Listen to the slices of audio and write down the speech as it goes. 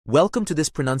Welcome to this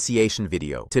pronunciation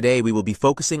video. Today we will be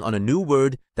focusing on a new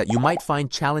word that you might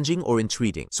find challenging or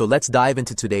intriguing. So let's dive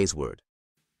into today's word.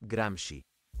 Gramsci,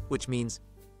 which means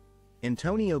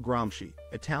Antonio Gramsci,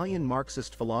 Italian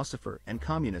Marxist philosopher and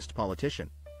communist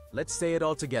politician. Let's say it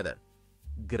all together.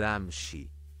 Gramsci.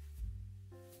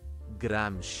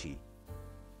 Gramsci.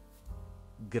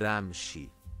 Gramsci.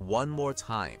 One more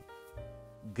time.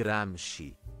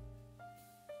 Gramsci.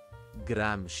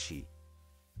 Gramsci.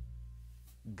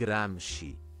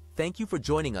 Gramsci. Thank you for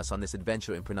joining us on this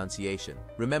adventure in pronunciation.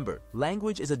 Remember,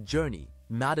 language is a journey,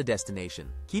 not a destination.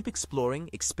 Keep exploring,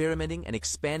 experimenting, and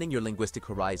expanding your linguistic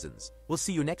horizons. We'll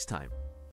see you next time.